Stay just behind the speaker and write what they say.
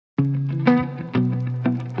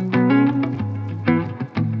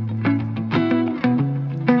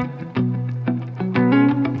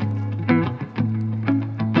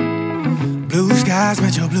eyes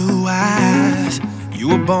met your blue eyes. You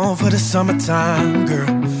were born for the summertime, girl.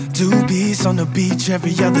 Two beats on the beach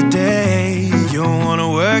every other day. You don't wanna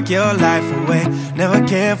work your life away. Never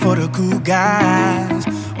cared for the cool guys.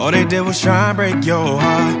 All they did was try and break your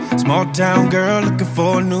heart. Small town girl looking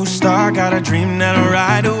for a new star. Got a dream that'll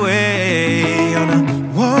ride away on a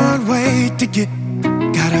one-way ticket.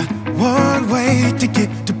 Got a one-way ticket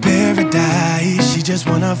to paradise. She just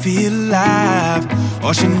wanna feel alive.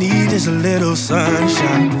 All she needs is a little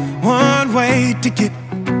sunshine. One-way ticket.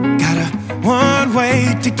 Got a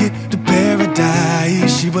one-way ticket to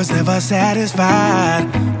paradise. She was never satisfied.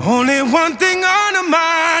 Only one thing on her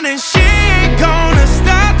mind, and she ain't gonna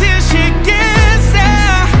stop till she gets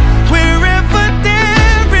there. Wherever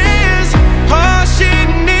there is, all she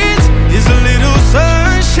needs is a little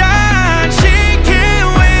sunshine. She can't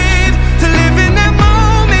wait to live in that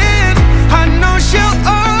moment. I know she'll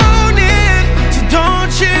own it. So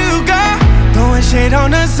don't you go throwing shade on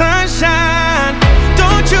the sunshine.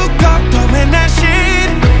 Don't you go throwing that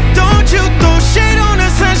shade. Don't you throw shade on the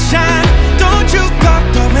sunshine. Don't you go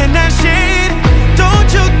throwing that shade. Don't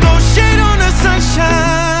you throw shade on the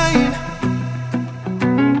sunshine.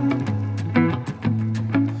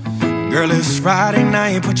 Girl, it's Friday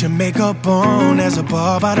night, put your makeup on. There's a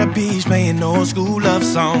bar by the beach playing old school love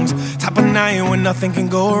songs. Top of night when nothing can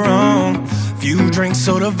go wrong. Few drinks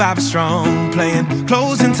so the vibe's strong. Playing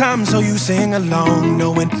closing time so you sing along.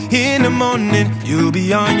 Knowing in the morning you'll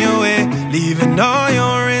be on your way. Leaving all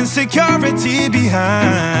your insecurity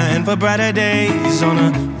behind for brighter days on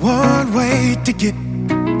a one-way ticket.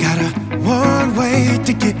 Got a one-way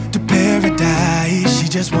ticket to paradise. She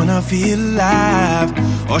just wanna feel alive.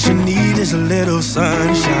 All she needs is a little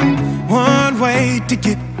sunshine. One-way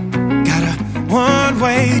ticket. Got a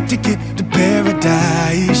one-way ticket to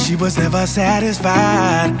paradise. She was never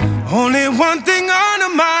satisfied. Only one thing on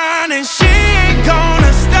her mind, and she ain't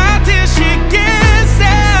gonna stop till she gets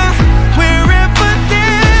there. Wherever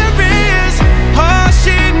there is, all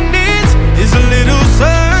she needs is a little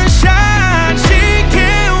sunshine. She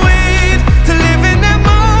can't wait to live in that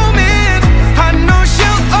moment. I know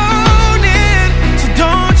she'll own it. So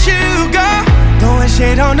don't you go throwing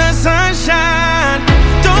shade on the sunshine.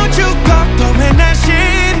 Don't you go throwing that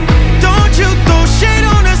shade. Don't you throw shade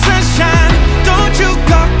on the sunshine. Don't you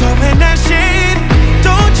go throwing that shade.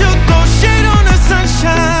 Don't you throw shade on the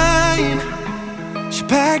sunshine. She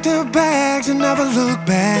packed her bags and never looked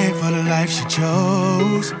back for the life she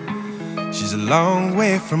chose. She's a long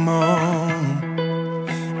way from home.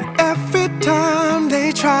 And every time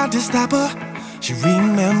they tried to stop her, she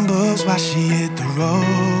remembers why she hit the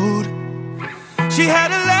road. She had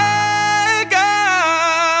a life